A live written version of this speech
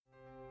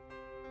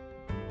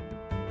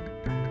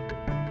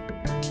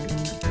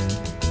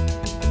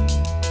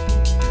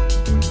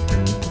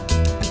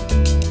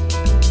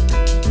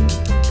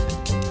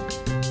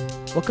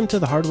Welcome to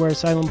the Hardware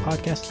Asylum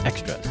Podcast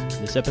Extras.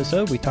 In this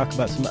episode, we talk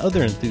about some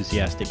other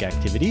enthusiastic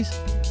activities,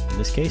 in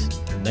this case,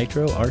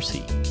 Nitro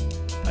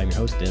RC. I'm your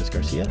host, Dennis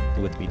Garcia,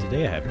 and with me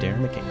today I have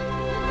Darren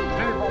McCain.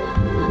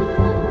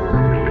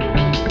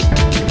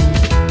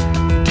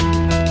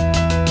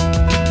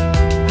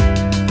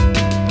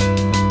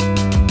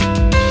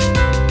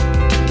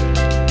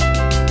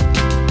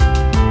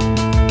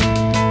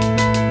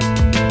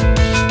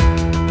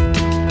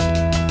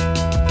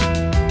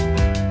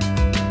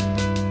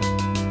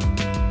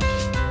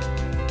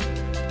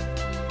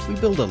 We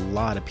build a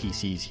lot of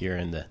PCs here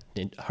in the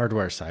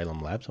Hardware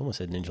Asylum Labs. Almost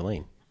said Ninja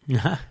Lane.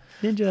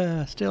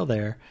 Ninja still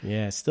there.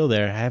 Yeah, it's still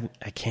there.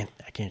 I can't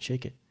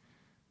shake it.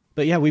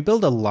 But yeah, we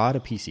build a lot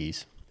of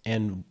PCs,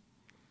 and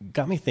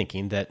got me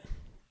thinking that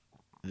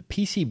the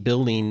PC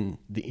building,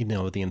 the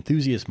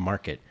enthusiast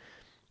market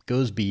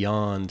goes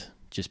beyond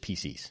just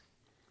PCs.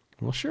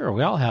 Well, sure.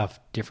 We all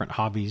have different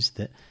hobbies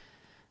that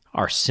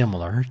are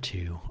similar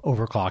to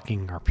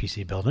overclocking our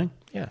PC building.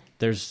 Yeah,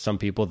 there's some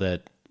people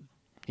that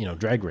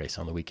drag race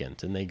on the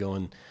weekends, and they go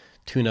and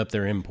tune up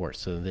their imports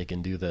so that they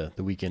can do the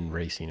weekend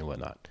racing and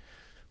whatnot.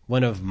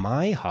 One of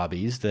my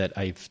hobbies that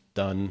I've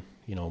done,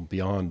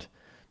 beyond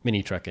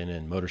MiniTrucking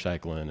and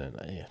motorcycling,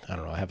 and I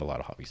don't know, I have a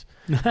lot of hobbies,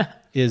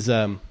 is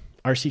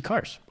RC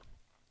cars.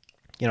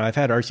 I've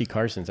had RC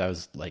cars since I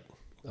was like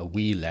a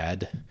wee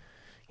lad.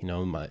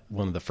 One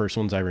of the first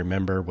ones I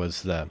remember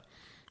was the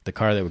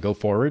car that would go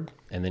forward,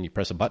 and then you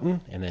press a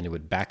button, and then it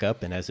would back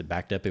up, and as it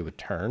backed up, it would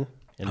turn.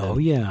 And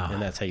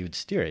and that's how you would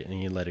steer it,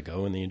 and you let it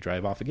go, and then you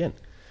drive off again.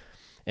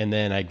 And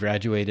then I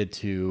graduated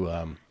to,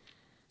 I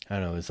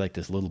don't know, it's like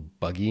this little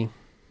buggy,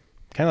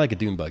 kind of like a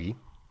dune buggy.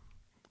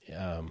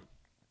 And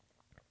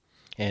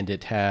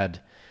it had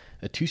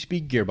a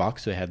 2-speed gearbox,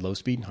 so it had low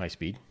speed and high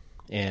speed.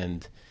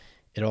 And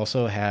it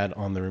also had,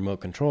 on the remote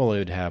control, it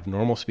would have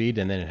normal speed,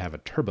 and then it'd have a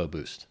turbo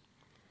boost.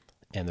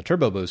 And the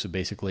turbo boost would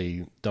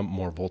basically dump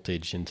more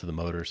voltage into the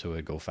motor so it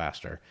would go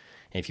faster.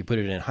 And if you put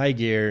it in high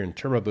gear and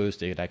turbo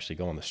boost, it would actually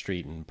go on the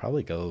street and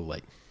probably go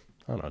like,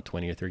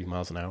 20 or 30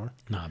 miles an hour.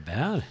 Not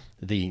bad.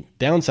 The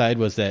downside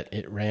was that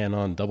it ran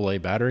on AA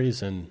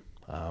batteries, and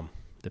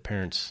the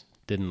parents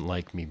didn't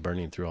like me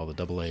burning through all the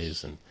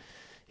AA's. And,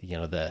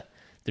 the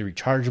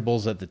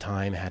rechargeables at the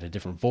time had a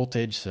different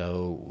voltage.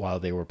 So while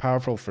they were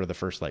powerful for the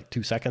first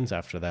 2 seconds,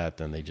 after that,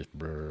 then they just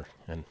brr.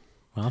 And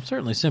well, I'm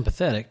certainly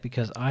sympathetic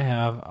because I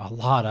have a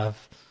lot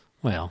of,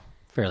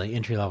 fairly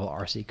entry-level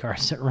RC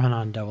cars that run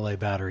on AA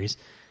batteries,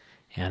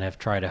 and I've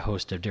tried a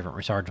host of different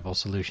rechargeable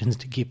solutions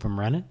to keep them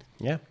running.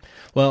 Yeah.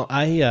 Well,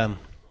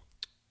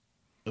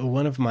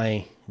 one of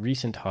my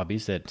recent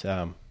hobbies that,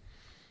 I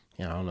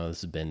don't know,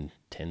 this has been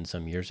 10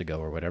 some years ago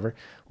or whatever,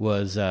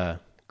 was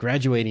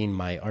graduating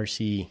my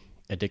RC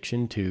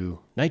addiction to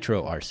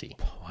Nitro RC.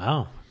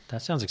 Wow.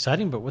 That sounds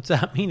exciting, but what's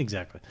that mean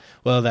exactly?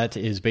 Well, that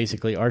is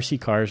basically RC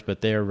cars,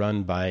 but they're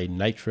run by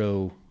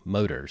nitro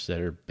motors that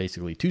are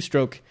basically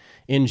 2-stroke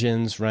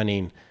engines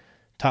running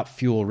top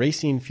fuel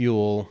racing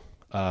fuel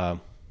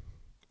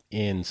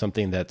in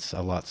something that's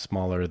a lot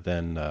smaller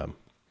than,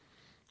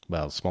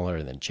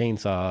 smaller than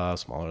chainsaw,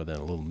 smaller than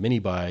a little mini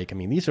bike. I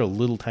mean, these are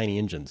little tiny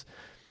engines,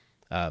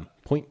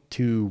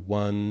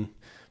 0.21,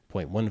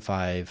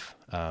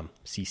 0.15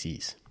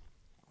 cc's.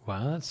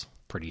 Wow, that's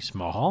pretty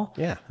small.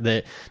 Yeah,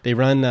 they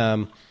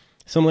run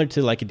similar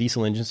to like a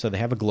diesel engine, so they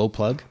have a glow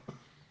plug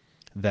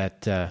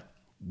that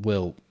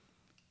will,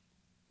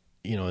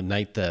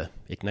 ignite the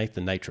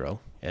nitro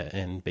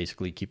and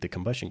basically keep the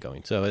combustion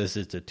going. So as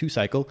it's a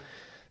 2-cycle,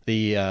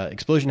 the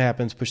explosion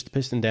happens, push the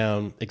piston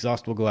down,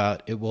 exhaust will go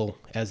out. It will,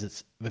 as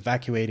it's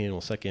evacuating, it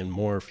will suck in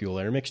more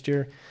fuel-air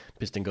mixture.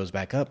 Piston goes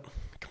back up,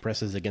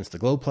 compresses against the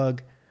glow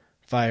plug,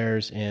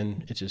 fires,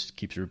 and it just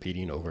keeps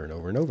repeating over and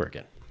over and over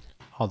again.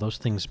 All those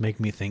things make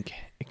me think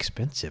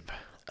expensive.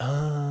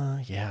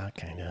 Yeah,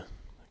 kind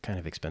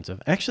of expensive.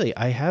 Actually,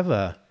 I have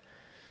a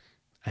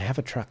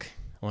truck.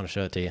 I want to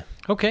show it to you.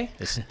 Okay.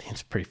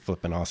 It's pretty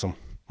flippin' awesome.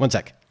 One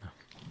sec.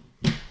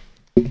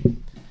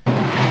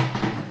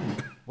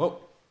 Whoa.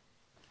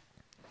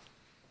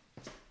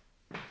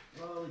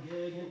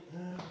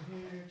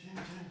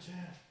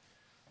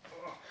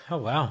 Oh,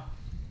 wow.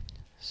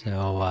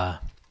 So,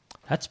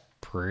 that's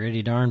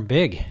pretty darn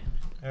big.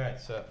 All right,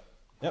 so,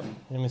 yep,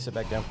 let me sit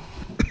back down.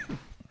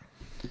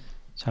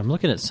 So I'm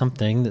looking at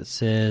something that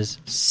says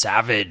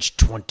Savage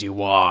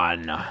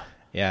 21.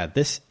 Yeah,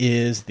 this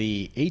is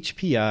the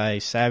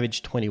HPI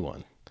Savage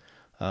 21.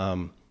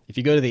 If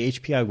you go to the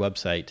HPI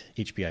website,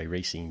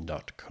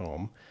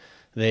 hpiracing.com,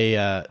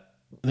 they're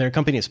a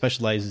company that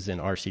specializes in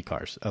RC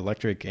cars,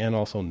 electric and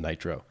also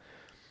nitro.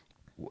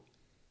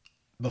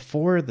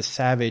 Before the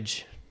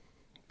Savage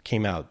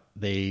came out,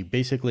 they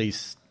basically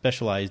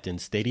specialized in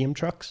stadium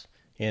trucks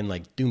and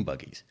like dune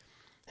buggies.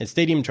 And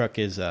stadium truck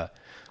is a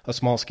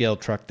small scale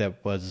truck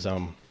that was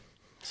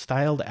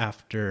styled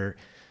after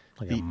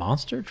like a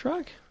monster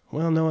truck.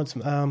 Well, no, it's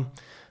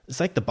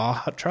like the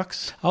Baja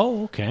trucks.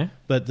 Oh, okay.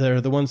 But they're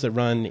the ones that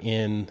run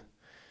in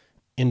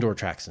indoor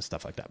tracks and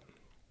stuff like that.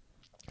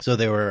 So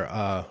they were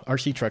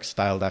RC trucks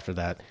styled after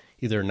that,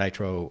 either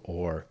nitro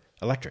or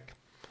electric.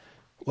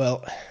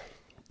 Well,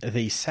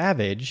 the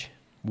Savage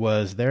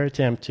was their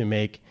attempt to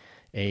make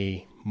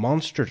a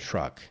monster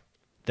truck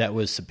that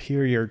was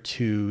superior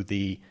to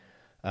the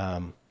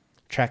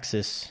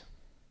Traxxas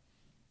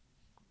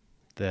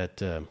that...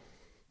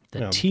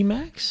 The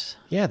T-Max?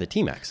 Yeah, the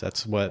T-Max.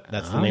 That's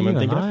the name I'm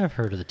thinking of. I've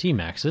heard of the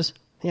T-Maxes.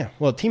 Yeah,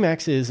 well,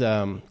 T-Max is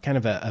kind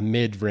of a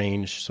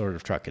mid-range sort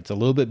of truck. It's a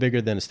little bit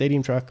bigger than a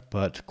stadium truck,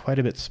 but quite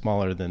a bit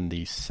smaller than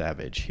the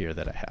Savage here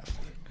that I have.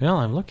 Well,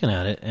 I'm looking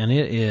at it, and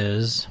it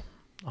is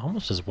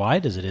almost as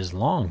wide as it is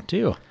long,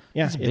 too.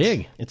 Yeah, it's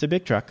big. It's a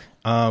big truck.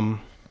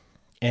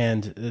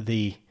 And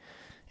the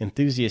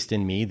enthusiast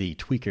in me, the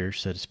tweaker,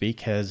 so to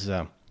speak, has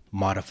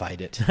modified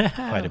it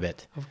quite a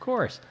bit. Of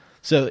course.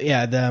 So,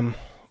 yeah,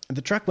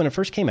 the truck, when it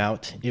first came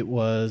out, it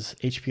was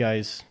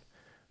HPI's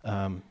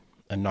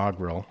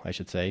inaugural, I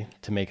should say,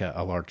 to make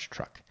a large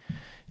truck.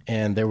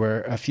 And there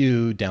were a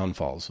few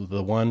downfalls.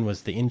 The one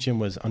was the engine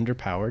was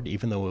underpowered,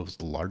 even though it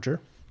was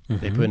larger.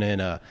 Mm-hmm. They put in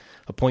a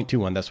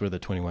 0.21, that's where the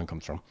 21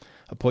 comes from,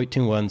 a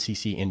 0.21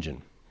 cc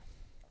engine,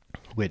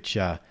 which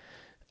I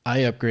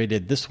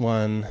upgraded this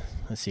one.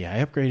 Let's see,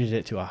 I upgraded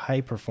it to a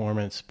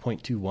high-performance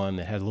 0.21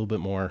 that had a little bit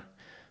more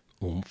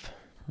oomph.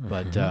 Mm-hmm.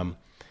 But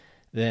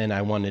then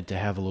I wanted to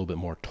have a little bit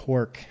more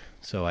torque,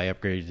 so I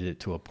upgraded it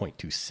to a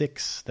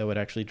 0.26 that would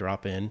actually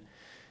drop in.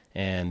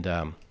 And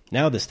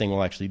now this thing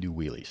will actually do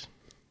wheelies,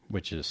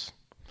 which is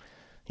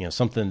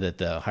something that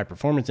the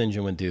high-performance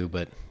engine would do,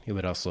 but it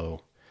would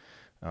also...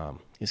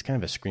 it's kind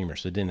of a screamer,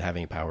 so it didn't have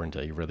any power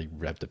until you really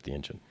revved up the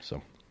engine.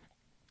 So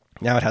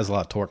now it has a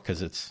lot of torque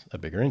because it's a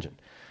bigger engine.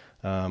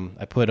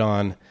 I put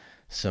on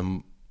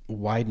some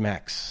Wide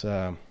Max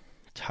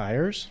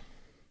tires,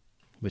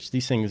 which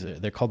these things,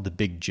 they're called the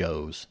Big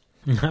Joes.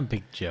 Not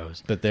Big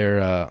Joes. But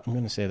they're, I'm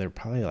going to say they're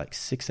probably like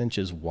 6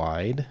 inches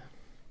wide.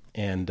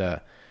 And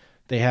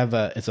they have,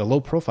 it's a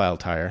low-profile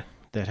tire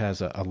that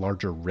has a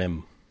larger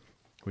rim,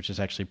 which is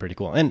actually pretty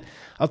cool. And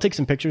I'll take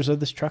some pictures of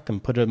this truck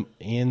and put them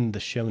in the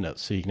show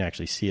notes so you can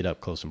actually see it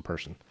up close in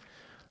person.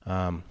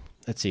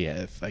 Let's see,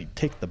 if I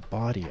take the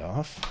body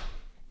off.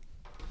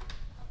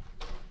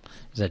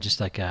 Is that just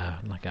like a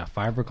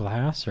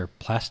fiberglass or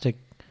plastic?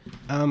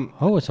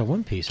 It's a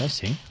one-piece, I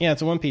see. Yeah,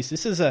 it's a one-piece.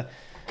 This is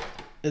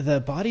the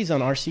bodies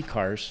on RC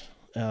cars,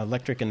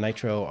 electric and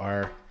Nitro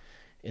R,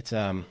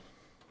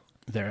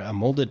 they're a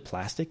molded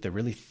plastic. They're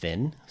really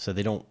thin, so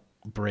they don't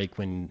break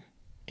when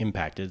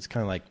impacted. It's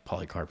kind of like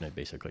polycarbonate,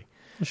 basically.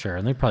 Sure,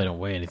 and they probably don't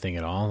weigh anything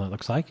at all, it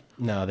looks like.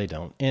 No, they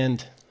don't.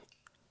 And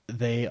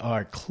they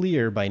are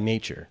clear by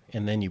nature,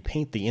 and then you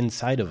paint the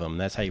inside of them.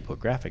 That's how you put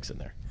graphics in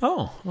there.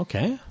 Oh,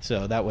 okay.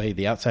 So that way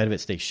the outside of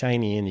it stays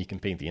shiny, and you can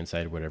paint the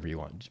inside whatever you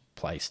want, just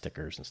apply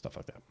stickers and stuff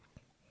like that.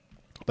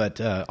 But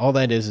all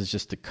that is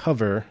just to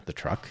cover the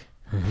truck.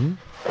 Mm-hmm.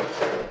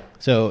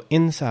 So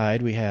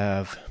inside we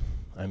have,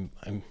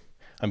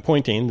 I'm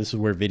pointing. This is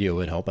where video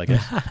would help, I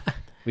guess.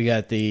 We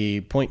got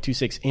the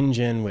 0.26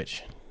 engine,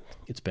 which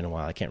it's been a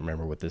while. I can't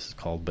remember what this is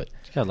called, but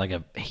it's got like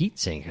a heat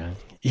sink, huh?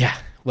 Yeah.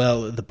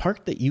 Well, the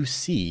part that you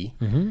see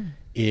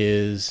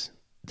is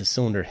the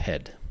cylinder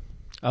head.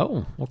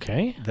 Oh,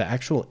 okay. The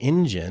actual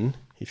engine,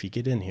 if you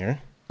get in here,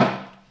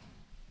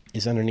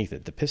 is underneath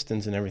it. The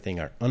pistons and everything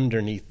are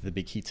underneath the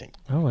big heatsink.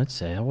 Oh,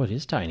 it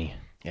is tiny.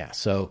 Yeah,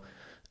 so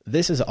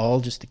this is all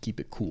just to keep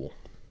it cool.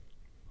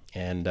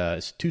 And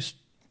it's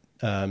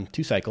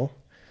two cycle.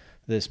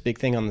 This big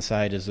thing on the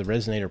side is the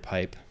resonator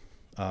pipe.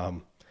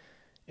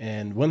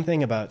 And one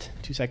thing about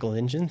two-cycle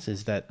engines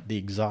is that the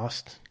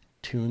exhaust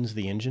tunes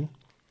the engine.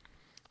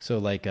 So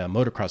like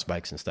motocross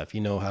bikes and stuff, you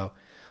know how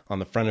on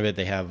the front of it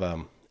they have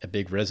a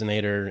big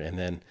resonator, and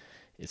then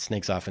it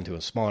snakes off into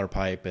a smaller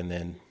pipe, and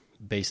then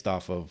based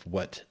off of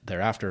what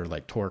they're after,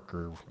 like torque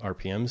or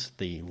RPMs,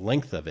 the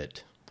length of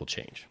it will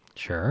change.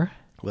 Sure.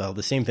 Well,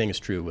 the same thing is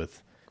true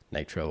with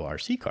Nitro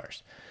RC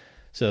cars.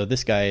 So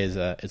this guy is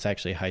it's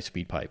actually a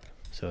high-speed pipe,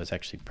 so it's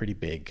actually pretty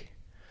big,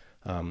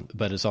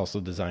 but it's also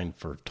designed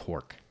for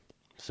torque.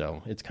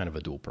 So it's kind of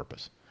a dual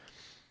purpose.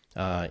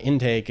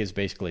 Intake is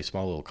basically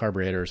small little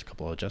carburetors, a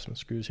couple of adjustment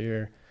screws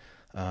here.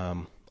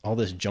 All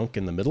this junk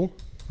in the middle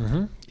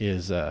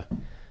is the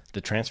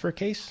transfer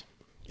case,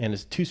 and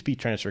it's a 2-speed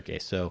transfer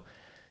case. So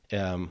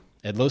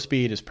at low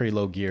speed, it's pretty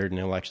low geared, and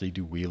it'll actually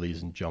do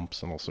wheelies and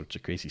jumps and all sorts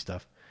of crazy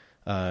stuff.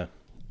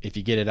 If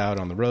you get it out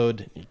on the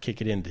road, you kick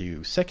it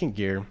into second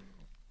gear,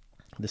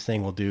 this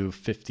thing will do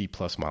 50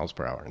 plus miles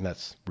per hour, and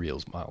that's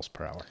real miles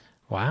per hour.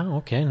 Wow,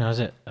 okay. Now, is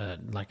it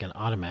like an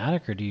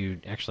automatic, or do you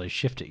actually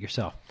shift it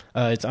yourself?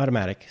 It's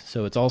automatic,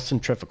 so it's all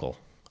centrifugal.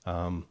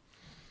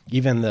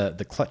 Even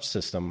the clutch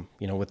system,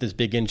 with this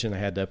big engine, I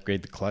had to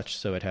upgrade the clutch,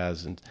 so it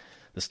has, and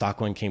the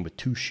stock one came with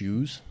 2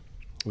 shoes,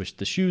 which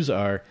the shoes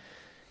are,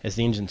 as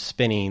the engine's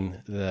spinning,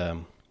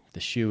 the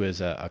shoe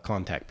is a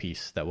contact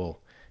piece that will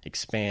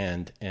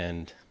expand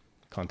and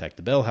contact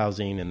the bell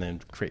housing and then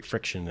create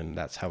friction, and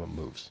that's how it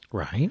moves.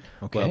 Right,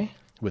 okay. Well,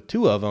 with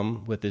 2 of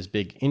them, with this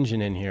big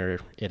engine in here,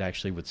 it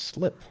actually would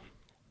slip,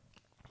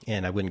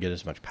 and I wouldn't get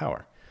as much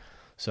power.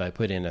 So I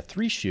put in a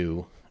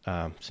 3-shoe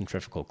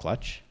centrifugal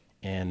clutch,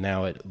 and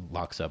now it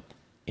locks up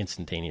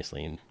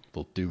instantaneously in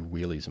will do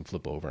wheelies and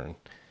flip over, and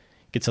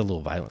it gets a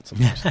little violent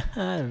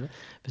sometimes.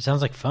 It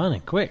sounds like fun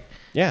and quick.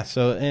 Yeah.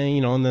 So,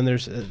 and then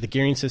there's the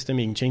gearing system.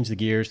 You can change the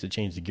gears to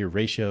change the gear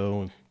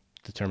ratio,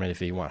 determine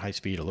if you want high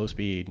speed or low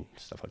speed,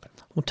 stuff like that.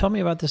 Well, tell me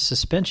about this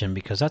suspension,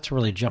 because that's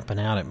really jumping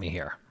out at me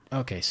here.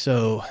 Okay,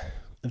 so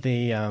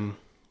the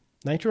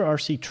Nitro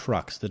RC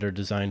trucks that are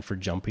designed for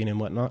jumping and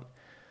whatnot,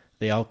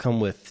 they all come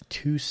with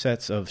 2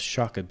 sets of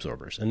shock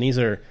absorbers. And these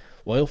are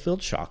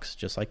oil-filled shocks,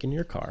 just like in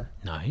your car.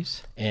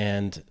 Nice.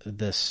 And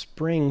the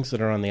springs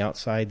that are on the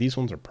outside, these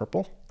ones are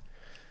purple.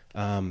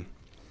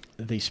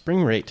 The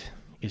spring rate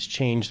is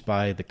changed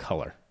by the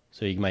color.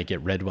 So you might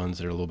get red ones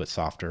that are a little bit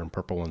softer and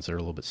purple ones that are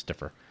a little bit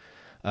stiffer.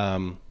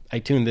 I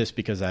tuned this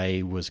because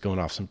I was going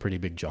off some pretty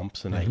big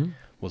jumps, and I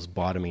was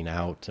bottoming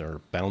out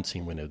or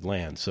bouncing when it would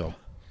land. So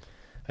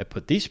I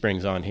put these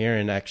springs on here,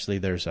 and actually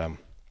there's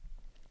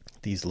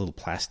these little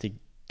plastic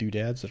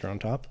doodads that are on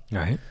top.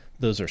 Right.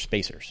 Those are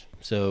spacers.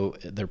 So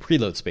they're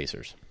preload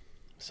spacers.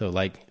 So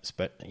like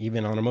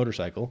even on a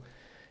motorcycle,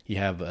 you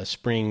have a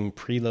spring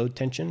preload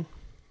tension,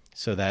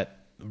 so that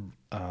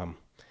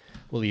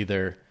will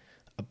either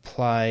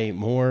apply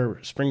more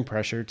spring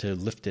pressure to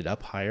lift it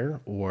up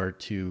higher, or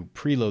to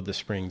preload the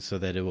spring so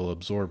that it will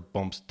absorb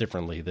bumps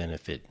differently than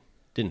if it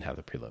didn't have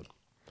the preload.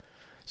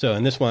 So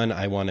in this one,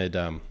 I wanted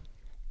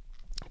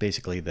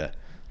basically the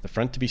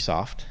front to be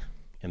soft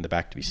and the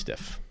back to be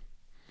stiff,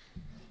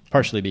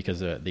 partially because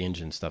the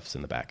engine stuff's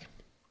in the back.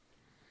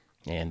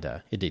 And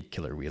it did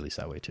killer wheelies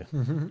that way too.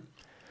 Mm-hmm.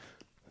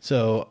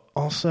 So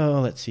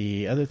also, let's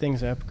see, other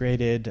things I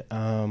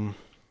upgraded.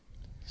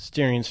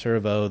 Steering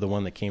servo, the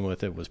one that came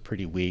with it, was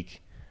pretty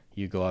weak.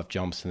 You go off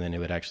jumps, and then it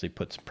would actually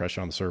put some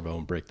pressure on the servo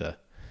and break the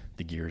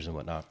gears and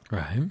whatnot.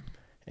 Right.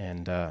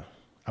 And I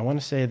want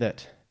to say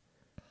that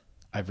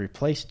I've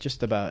replaced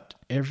just about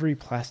every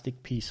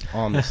plastic piece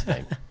on this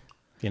thing.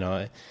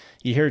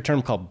 You hear a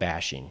term called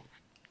bashing.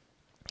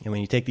 And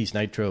when you take these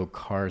nitro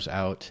cars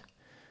out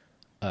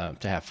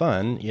to have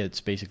fun,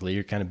 it's basically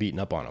you're kind of beating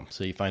up on them.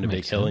 So you find a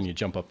big hill and you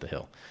jump up the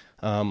hill.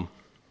 I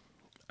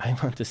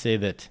want to say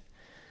that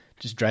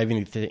just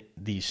driving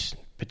these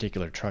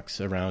particular trucks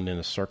around in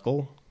a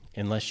circle,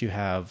 unless you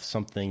have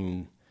some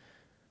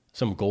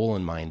goal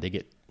in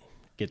mind,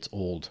 gets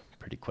old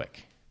pretty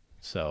quick.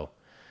 So,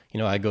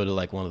 I go to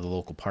like one of the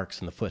local parks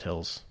in the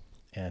foothills,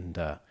 and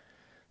there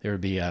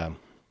would be,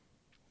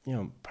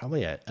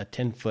 probably a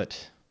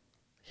 10-foot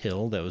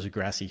hill that was a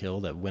grassy hill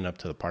that went up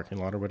to the parking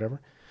lot or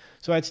whatever.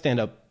 So I'd stand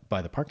up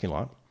by the parking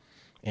lot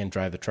and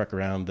drive the truck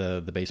around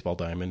the baseball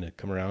diamond and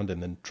come around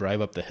and then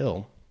drive up the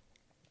hill.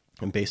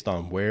 And based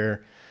on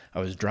where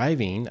I was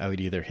driving, I would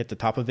either hit the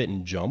top of it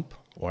and jump,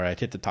 or I'd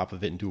hit the top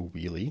of it and do a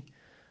wheelie,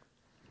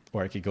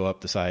 or I could go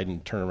up the side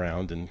and turn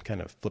around and kind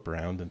of flip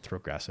around and throw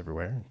grass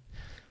everywhere.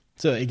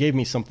 So it gave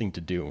me something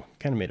to do.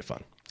 Kind of made it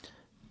fun.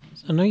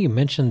 So I know you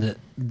mentioned that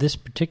this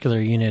particular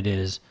unit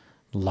is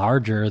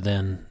larger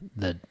than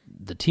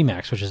the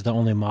T-Max, which is the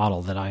only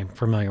model that I'm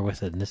familiar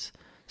with in this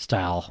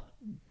style,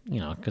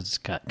 because it's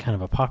got kind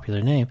of a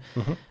popular name.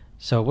 Mm-hmm.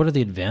 So what are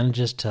the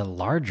advantages to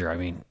larger? I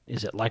mean,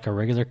 is it like a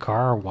regular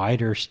car?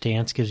 Wider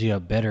stance gives you a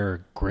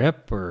better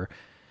grip, or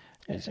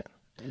is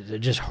it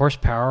just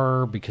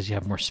horsepower because you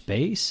have more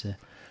space?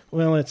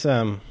 Well, it's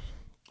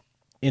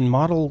in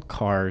model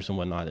cars and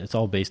whatnot, it's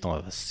all based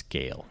on a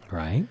scale.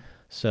 Right.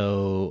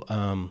 So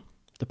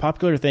the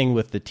popular thing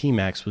with the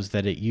T-Max was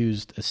that it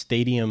used a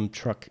stadium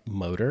truck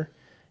motor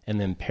and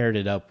then paired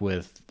it up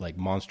with like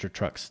monster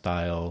truck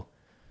style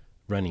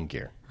running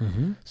gear.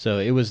 Mm-hmm. So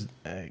it was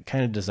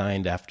kind of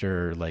designed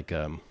after like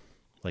the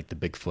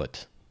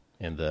Bigfoot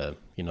and the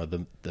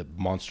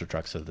monster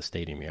trucks of the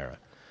stadium era.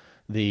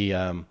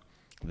 The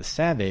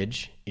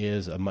Savage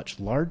is a much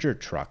larger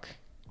truck,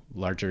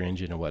 larger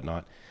engine and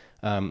whatnot.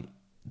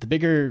 The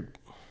bigger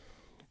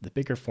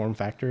form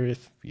factor,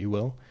 if you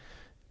will,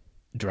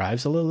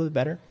 drives a little bit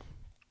better,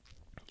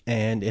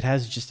 and it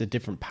has just a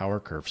different power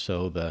curve.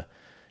 So the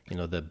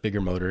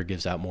bigger motor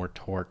gives out more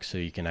torque, so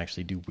you can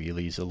actually do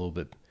wheelies a little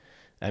bit.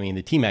 I mean,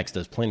 the T-Max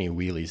does plenty of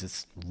wheelies.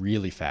 It's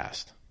really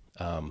fast.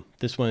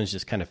 This one is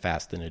just kind of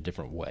fast in a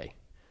different way.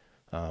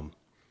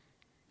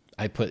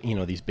 I put,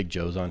 these Big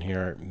Joes on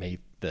here,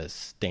 made the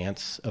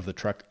stance of the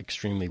truck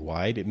extremely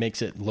wide. It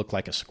makes it look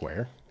like a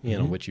square,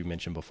 which you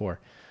mentioned before.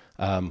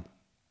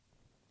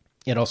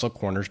 It also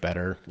corners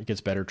better. It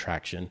gets better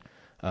traction.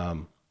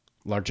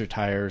 Larger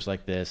tires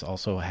like this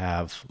also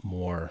have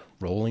more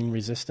rolling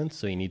resistance,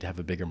 so you need to have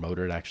a bigger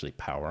motor to actually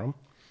power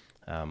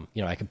them.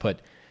 I can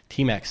put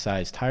T-Max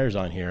size tires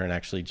on here and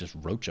actually just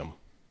roach them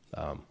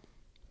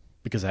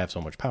because I have so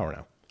much power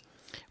now.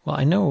 Well,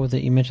 I know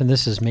that you mentioned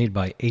this is made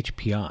by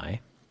HPI,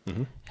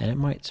 mm-hmm. and it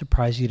might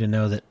surprise you to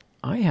know that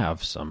I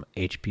have some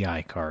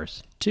HPI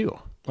cars too.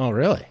 Oh,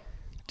 really?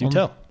 Do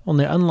tell.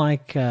 Only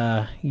unlike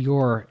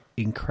your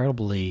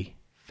incredibly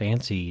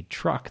fancy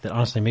truck that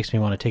honestly makes me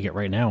want to take it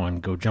right now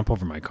and go jump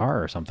over my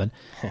car or something,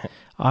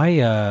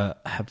 I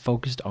have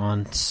focused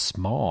on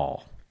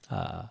small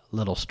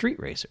little street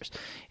racers.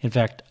 In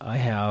fact, I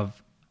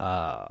have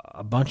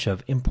a bunch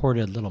of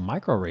imported little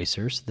micro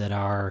racers that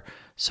are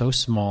so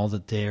small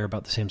that they're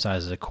about the same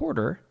size as a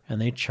quarter,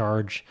 and they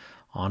charge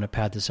on a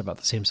pad that's about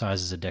the same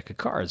size as a deck of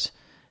cards.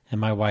 And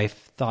my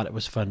wife thought it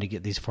was fun to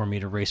get these for me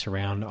to race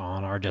around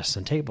on our desks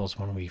and tables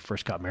when we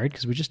first got married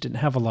because we just didn't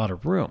have a lot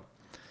of room.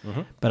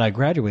 Mm-hmm. But I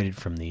graduated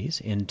from these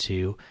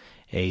into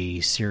a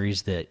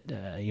series that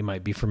you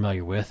might be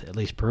familiar with, at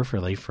least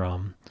peripherally,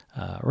 from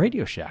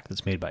Radio Shack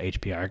that's made by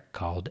HPI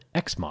called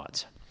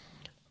XMods.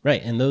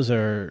 Right, and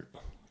they're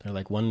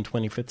like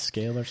 1/25th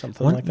scale or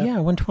something like that? Yeah,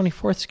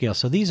 1/24th scale.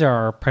 So these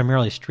are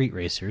primarily street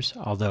racers,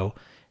 although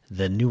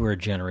the newer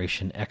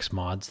generation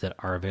XMods that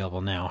are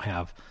available now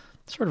have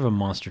sort of a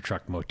monster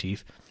truck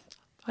motif.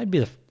 I'd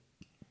be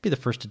the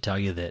first to tell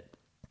you that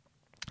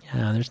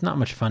there's not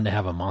much fun to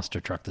have a monster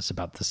truck that's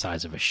about the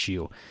size of a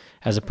shoe,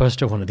 as opposed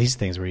to one of these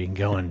things where you can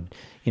go and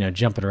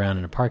jump it around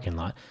in a parking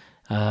lot.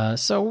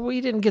 So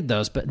we didn't get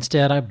those, but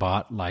instead I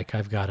bought,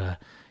 I've got a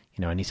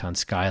Nissan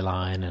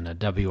Skyline and a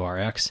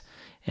WRX,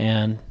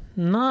 and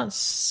not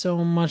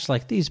so much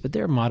like these, but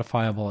they're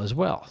modifiable as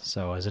well.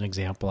 So as an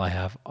example, I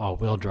have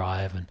all-wheel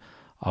drive and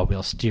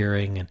all-wheel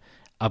steering and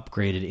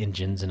upgraded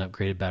engines and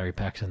upgraded battery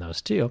packs in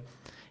those too.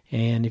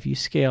 And if you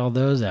scale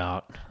those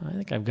out, I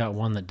think I've got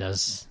one that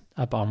does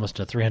up almost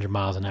to 300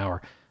 miles an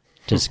hour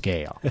to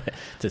scale.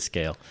 To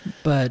scale.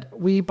 But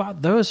we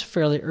bought those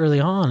fairly early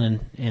on,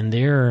 and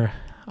they're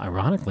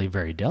ironically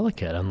very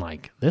delicate,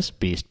 unlike this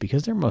beast,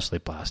 because they're mostly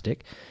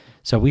plastic.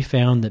 So we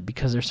found that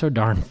because they're so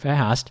darn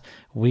fast,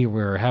 we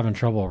were having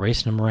trouble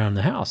racing them around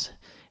the house.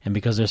 And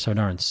because they're so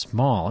darn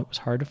small, it was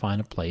hard to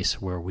find a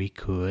place where we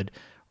could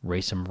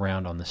race them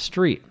around on the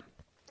street.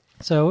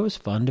 So it was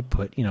fun to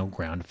put,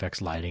 ground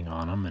effects lighting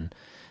on them and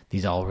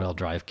these all-wheel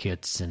drive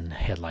kits and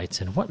headlights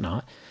and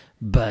whatnot.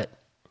 But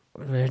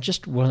there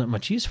just wasn't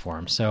much use for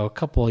them. So a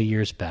couple of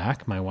years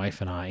back, my wife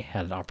and I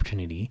had an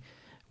opportunity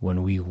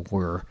when we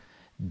were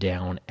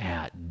down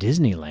at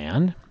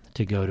Disneyland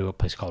to go to a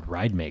place called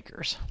Ride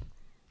Makers.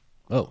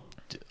 Oh,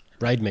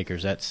 Ride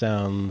Makers. That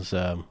sounds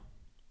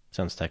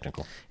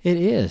technical. It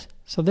is.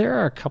 So there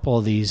are a couple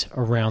of these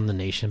around the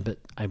nation, but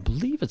I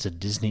believe it's a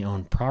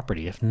Disney-owned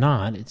property. If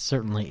not, it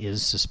certainly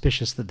is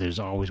suspicious that there's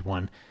always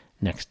one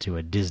next to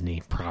a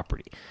Disney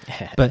property.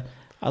 But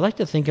I like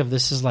to think of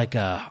this as like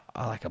a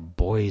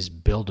boy's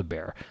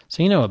Build-A-Bear.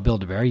 So a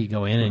Build-A-Bear, you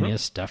go in and you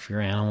stuff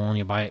your animal and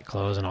you buy it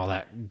clothes and all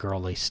that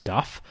girly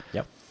stuff.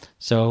 Yep.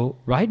 So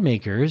Ride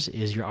Makers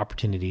is your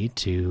opportunity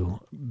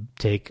to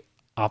take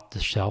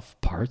off-the-shelf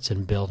parts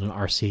and build an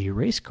RC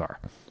race car.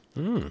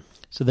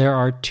 So there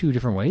are two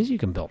different ways you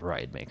can build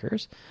Ride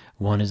Makers.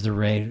 One is the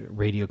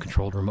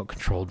radio-controlled,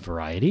 remote-controlled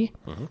variety,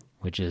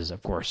 which is,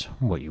 of course,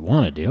 what you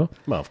want to do.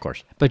 Well, of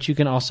course. But you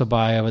can also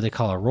buy what they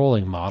call a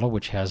rolling model,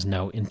 which has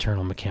no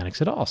internal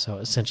mechanics at all. So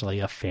essentially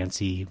a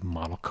fancy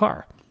model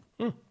car.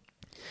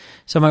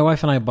 So my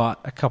wife and I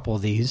bought a couple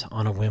of these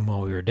on a whim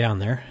while we were down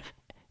there.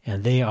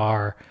 And they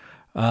are,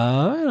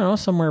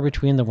 somewhere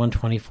between the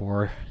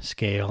 124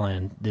 scale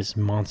and this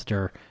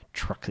monster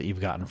truck that you've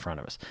got in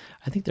front of us.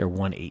 I think they're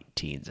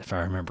 1/18s, if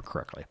I remember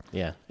correctly.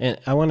 Yeah, and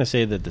I want to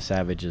say that the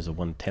Savage is a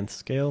 1/10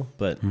 scale,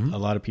 but a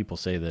lot of people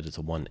say that it's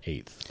a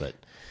 1/8. But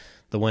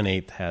the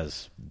 1/8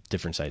 has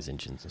different size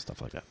engines and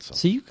stuff like that.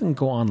 So you can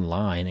go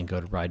online and go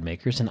to Ride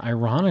Makers, and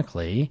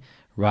ironically,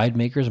 Ride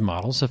Makers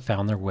models have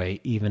found their way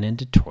even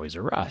into Toys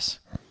R Us.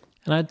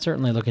 And I'd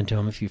certainly look into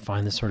them if you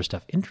find this sort of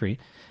stuff entry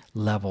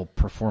level,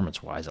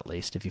 performance-wise at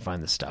least, if you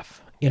find this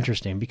stuff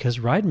interesting, because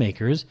Ride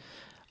Makers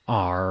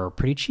are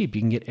pretty cheap.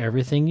 You can get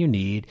everything you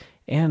need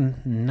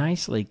and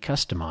nicely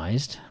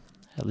customized,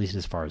 at least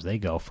as far as they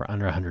go, for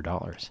under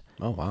 $100.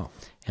 Oh, wow.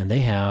 And they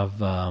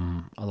have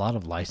a lot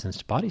of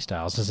licensed body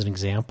styles. As an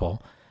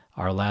example,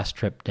 our last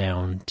trip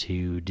down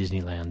to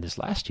Disneyland this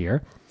last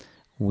year,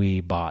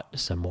 we bought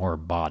some more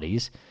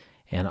bodies,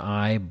 and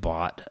I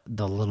bought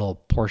the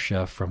little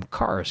Porsche from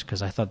Cars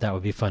because I thought that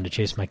would be fun to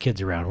chase my kids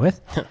around with.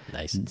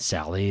 Nice.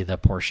 Sally, the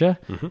Porsche.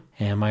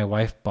 And my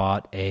wife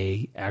bought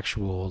a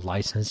actual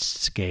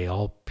licensed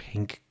scale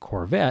pink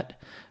Corvette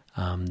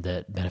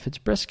that benefits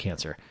breast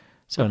cancer.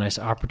 So a nice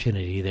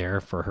opportunity there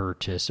for her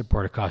to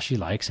support a cause she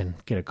likes and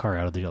get a car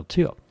out of the deal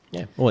too.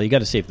 Yeah. Well, you got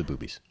to save the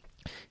boobies.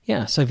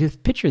 Yeah. So if you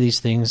picture these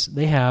things,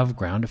 they have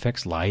ground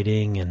effects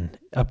lighting and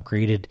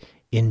upgraded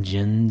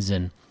engines,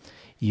 and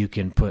you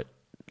can put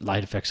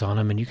light effects on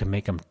them, and you can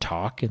make them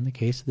talk in the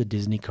case of the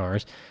Disney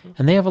cars.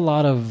 And they have a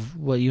lot of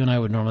what you and I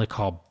would normally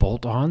call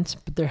bolt-ons,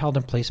 but they're held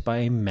in place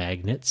by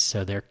magnets,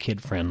 so they're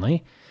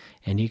kid-friendly,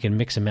 and you can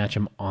mix and match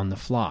them on the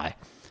fly.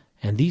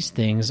 And these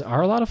things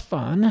are a lot of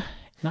fun,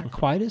 not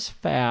quite as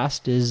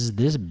fast as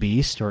this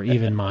beast or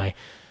even my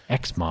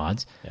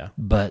XMods,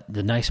 but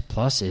the nice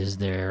plus is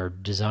they're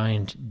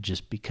designed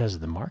just because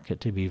of the market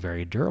to be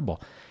very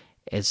durable.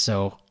 And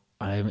so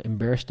I'm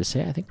embarrassed to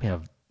say I think we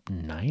have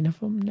 9 of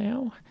them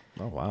now.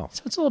 Oh, wow.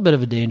 So it's a little bit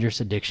of a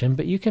dangerous addiction,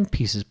 but you can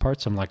pieces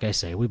parts them. Like I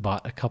say, we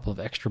bought a couple of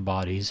extra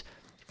bodies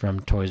from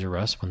Toys R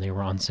Us when they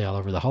were on sale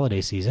over the holiday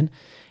season,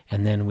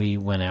 and then we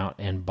went out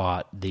and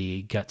bought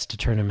the guts to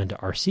turn them into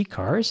RC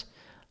cars,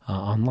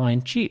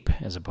 online cheap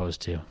as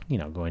opposed to,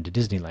 going to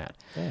Disneyland.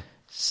 Yeah.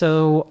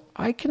 So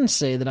I can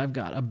say that I've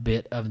got a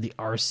bit of the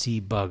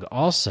RC bug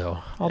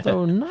also,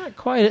 although not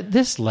quite at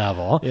this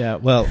level. Yeah,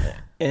 well,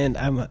 and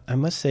I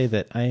must say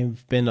that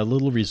I've been a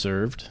little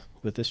reserved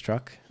with this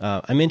truck.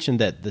 I mentioned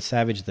that the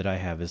Savage that I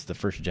have is the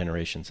first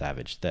generation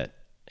Savage that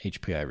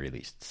HPI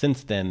released.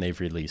 Since then, they've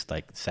released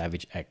like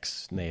Savage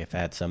X. And they have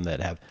had some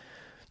that have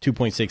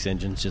 2.6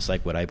 engines, just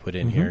like what I put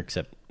in here,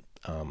 except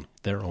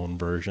their own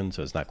version,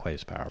 so it's not quite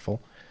as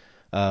powerful.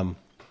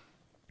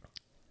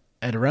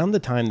 At around the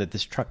time that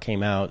this truck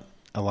came out,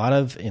 a lot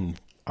of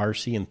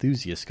RC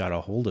enthusiasts got a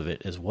hold of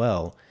it as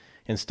well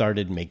and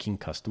started making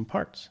custom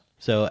parts.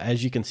 So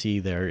as you can see,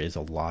 there is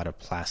a lot of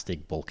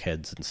plastic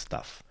bulkheads and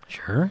stuff.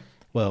 Sure.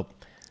 Well,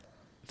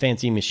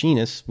 fancy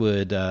machinists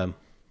would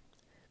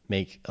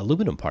make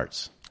aluminum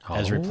parts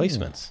as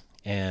replacements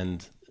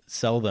and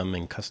sell them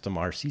in custom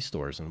RC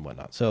stores and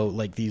whatnot. So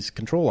like these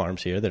control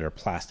arms here that are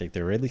plastic,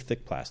 they're really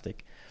thick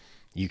plastic.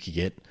 You could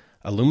get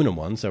aluminum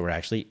ones that were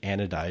actually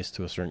anodized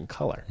to a certain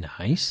color.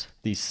 Nice.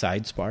 These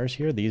side spars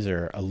here, these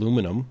are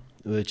aluminum,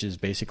 which is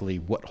basically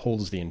what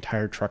holds the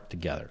entire truck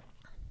together.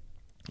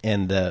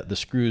 And the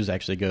screws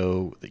actually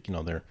go,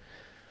 they're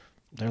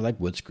like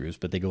wood screws,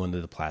 but they go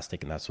into the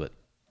plastic, and that's what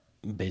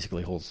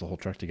basically holds the whole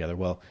truck together.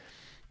 Well,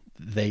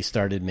 they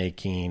started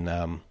making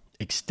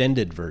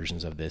extended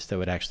versions of this that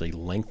would actually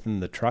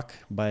lengthen the truck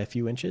by a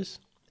few inches.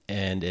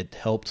 And it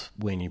helped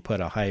when you put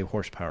a high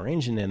horsepower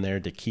engine in there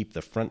to keep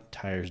the front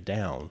tires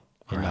down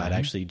and not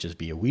actually just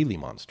be a wheelie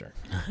monster.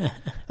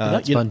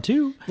 That's fun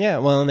too. Yeah,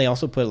 well, and they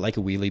also put like a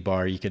wheelie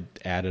bar. You could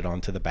add it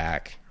onto the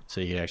back, so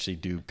you could actually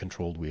do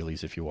controlled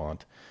wheelies if you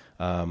want.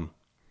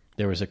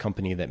 There was a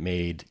company that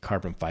made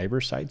carbon fiber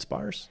side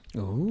spars.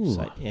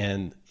 Ooh.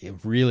 And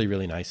really,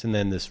 really nice. And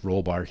then this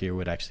roll bar here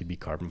would actually be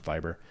carbon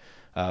fiber.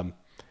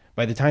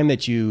 By the time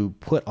that you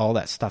put all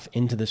that stuff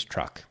into this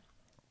truck,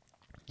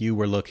 you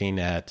were looking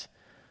at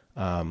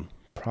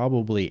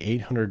probably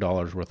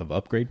 $800 worth of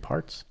upgrade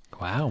parts.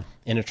 Wow.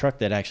 In a truck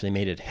that actually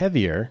made it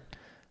heavier,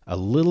 a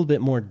little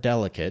bit more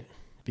delicate,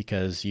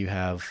 because you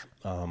have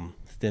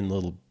thin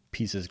little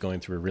pieces going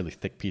through a really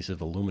thick piece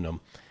of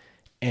aluminum.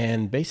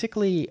 And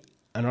basically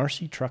an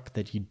RC truck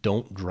that you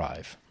don't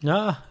drive.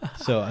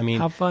 So, I mean,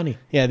 how funny.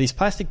 Yeah, these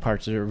plastic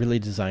parts are really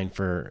designed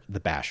for the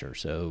basher.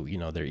 So,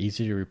 they're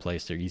easy to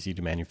replace. They're easy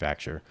to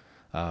manufacture.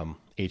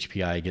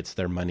 HPI gets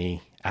their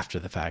money after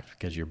the fact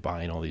because you're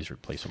buying all these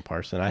replacement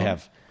parts. And I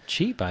have...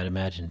 Cheap, I'd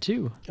imagine,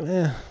 too.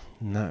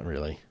 Not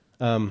really.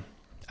 I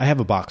have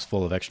a box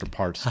full of extra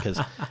parts because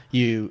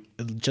you,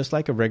 just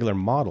like a regular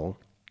model,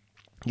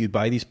 you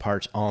buy these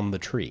parts on the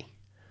tree.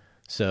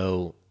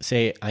 So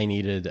say I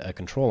needed a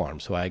control arm.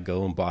 So I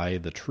go and buy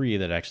the tree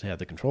that actually had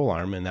the control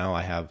arm, and now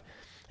I have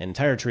an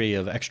entire tree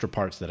of extra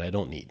parts that I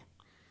don't need.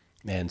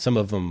 And some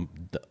of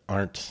them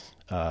aren't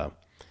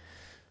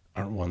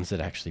ones that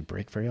actually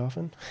break very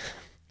often.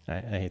 I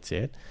hate to say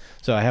it.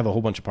 So I have a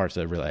whole bunch of parts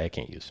that really I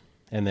can't use.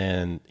 And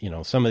then,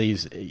 some of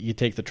these, you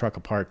take the truck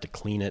apart to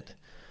clean it,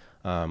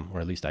 or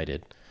at least I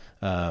did.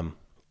 And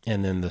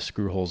then the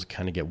screw holes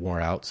kind of get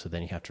worn out, so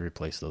then you have to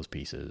replace those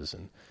pieces.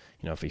 And,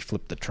 if you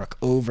flip the truck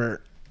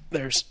over,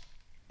 there's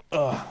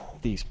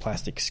these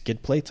plastic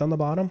skid plates on the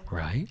bottom.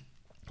 Right.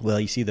 Well,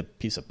 you see the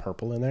piece of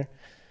purple in there?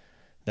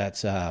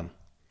 That's a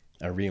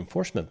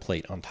reinforcement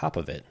plate on top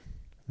of it.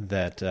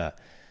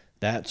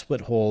 That's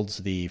what holds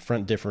the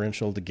front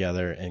differential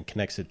together and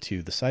connects it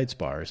to the side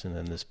spars, and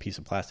then this piece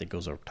of plastic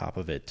goes over top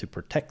of it to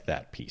protect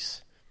that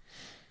piece.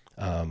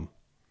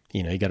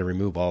 You got to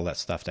remove all that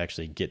stuff to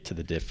actually get to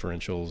the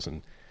differentials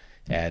and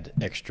add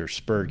extra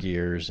spur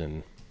gears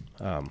and,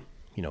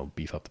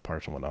 beef up the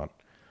parts and whatnot.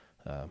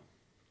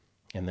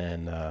 And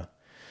then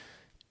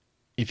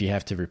if you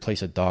have to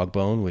replace a dog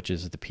bone, which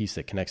is the piece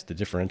that connects the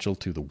differential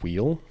to the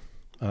wheel,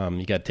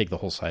 you got to take the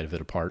whole side of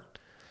it apart.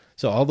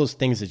 So all those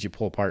things that you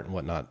pull apart and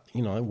whatnot,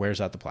 it wears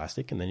out the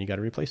plastic, and then you got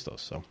to replace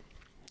those. So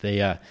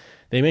they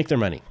make their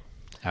money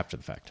after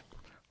the fact.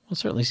 Well, it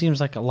certainly seems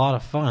like a lot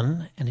of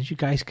fun. And as you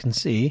guys can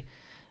see,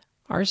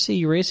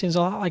 RC racing is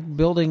a lot like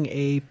building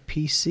a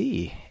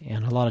PC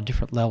and a lot of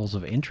different levels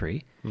of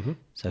entry. Mm-hmm.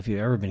 So if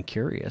you've ever been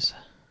curious,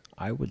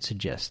 I would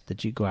suggest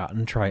that you go out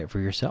and try it for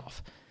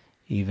yourself,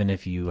 even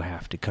if you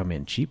have to come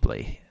in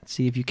cheaply.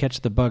 See if you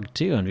catch the bug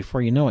too, and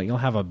before you know it, you'll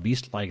have a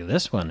beast like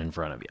this one in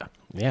front of you.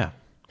 Yeah.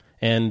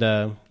 And,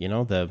 the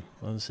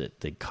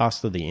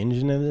cost of the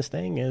engine in this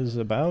thing is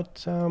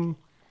about a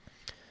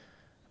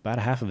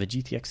half of a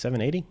GTX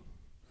 780.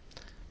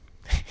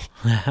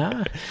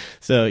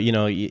 So,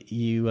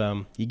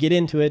 you get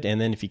into it, and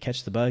then if you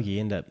catch the bug, you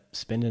end up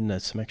spending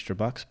some extra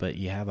bucks, but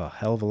you have a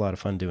hell of a lot of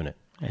fun doing it.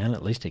 And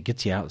at least it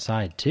gets you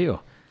outside,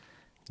 too.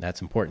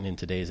 That's important in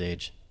today's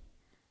age.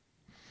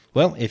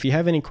 Well, if you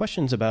have any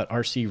questions about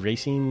RC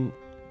racing,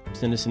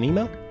 send us an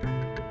email.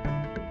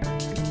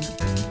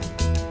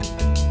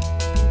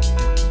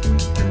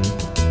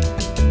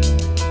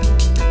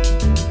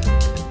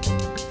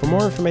 For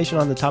more information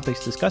on the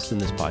topics discussed in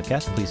this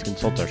podcast, please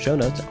consult our show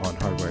notes on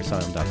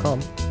hardwareasylum.com.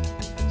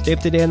 Stay up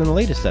to date on the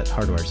latest at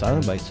Hardware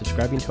Silent by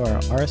subscribing to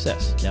our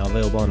RSS, now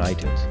available on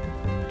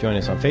iTunes. Join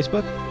us on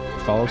Facebook,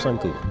 follow us on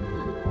Google.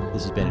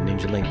 This has been a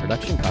Ninja Lane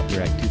production,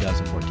 copyright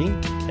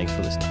 2014. Thanks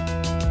for listening.